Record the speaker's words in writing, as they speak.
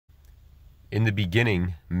In the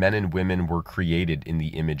beginning, men and women were created in the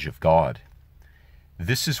image of God.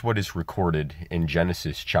 This is what is recorded in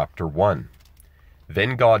Genesis chapter 1.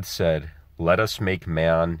 Then God said, "Let us make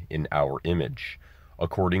man in our image,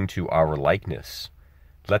 according to our likeness.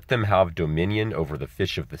 Let them have dominion over the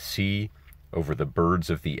fish of the sea, over the birds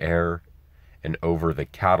of the air, and over the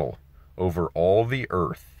cattle, over all the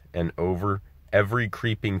earth, and over every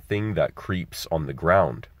creeping thing that creeps on the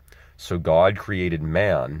ground." So God created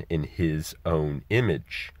man in his own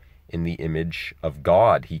image. In the image of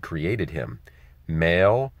God he created him.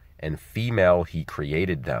 Male and female he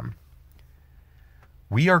created them.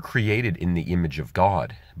 We are created in the image of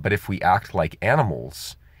God, but if we act like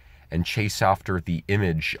animals and chase after the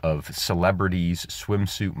image of celebrities,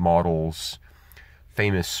 swimsuit models,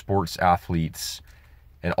 famous sports athletes,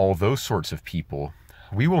 and all those sorts of people,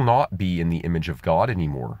 we will not be in the image of God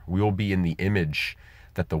anymore. We will be in the image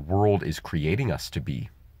that the world is creating us to be.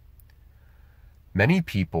 Many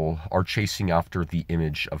people are chasing after the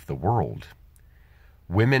image of the world.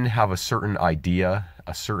 Women have a certain idea,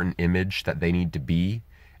 a certain image that they need to be,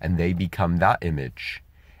 and they become that image.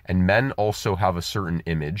 And men also have a certain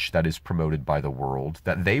image that is promoted by the world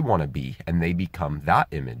that they want to be, and they become that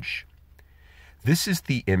image. This is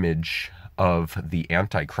the image of the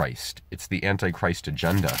antichrist. It's the antichrist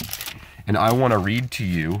agenda. And I want to read to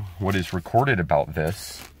you what is recorded about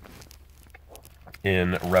this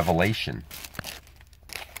in Revelation.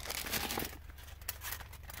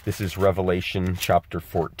 This is Revelation chapter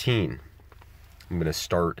 14. I'm going to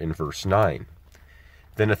start in verse 9.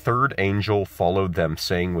 Then a third angel followed them,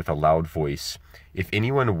 saying with a loud voice, "If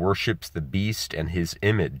anyone worships the beast and his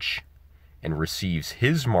image, and receives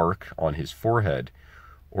his mark on his forehead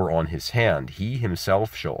or on his hand, he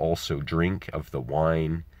himself shall also drink of the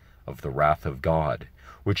wine of the wrath of God,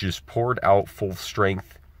 which is poured out full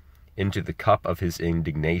strength into the cup of his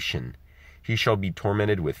indignation. He shall be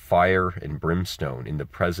tormented with fire and brimstone in the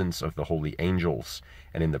presence of the holy angels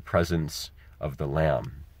and in the presence of the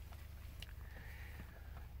Lamb."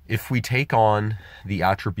 If we take on the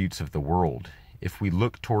attributes of the world, if we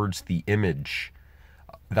look towards the image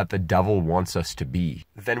that the devil wants us to be,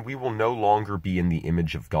 then we will no longer be in the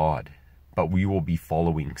image of God, but we will be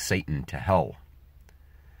following Satan to hell.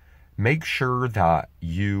 Make sure that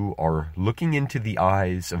you are looking into the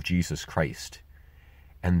eyes of Jesus Christ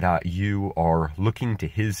and that you are looking to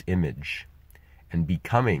his image and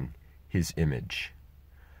becoming his image.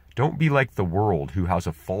 Don't be like the world who has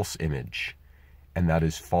a false image and that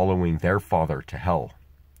is following their father to hell.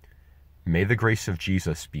 May the grace of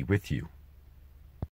Jesus be with you.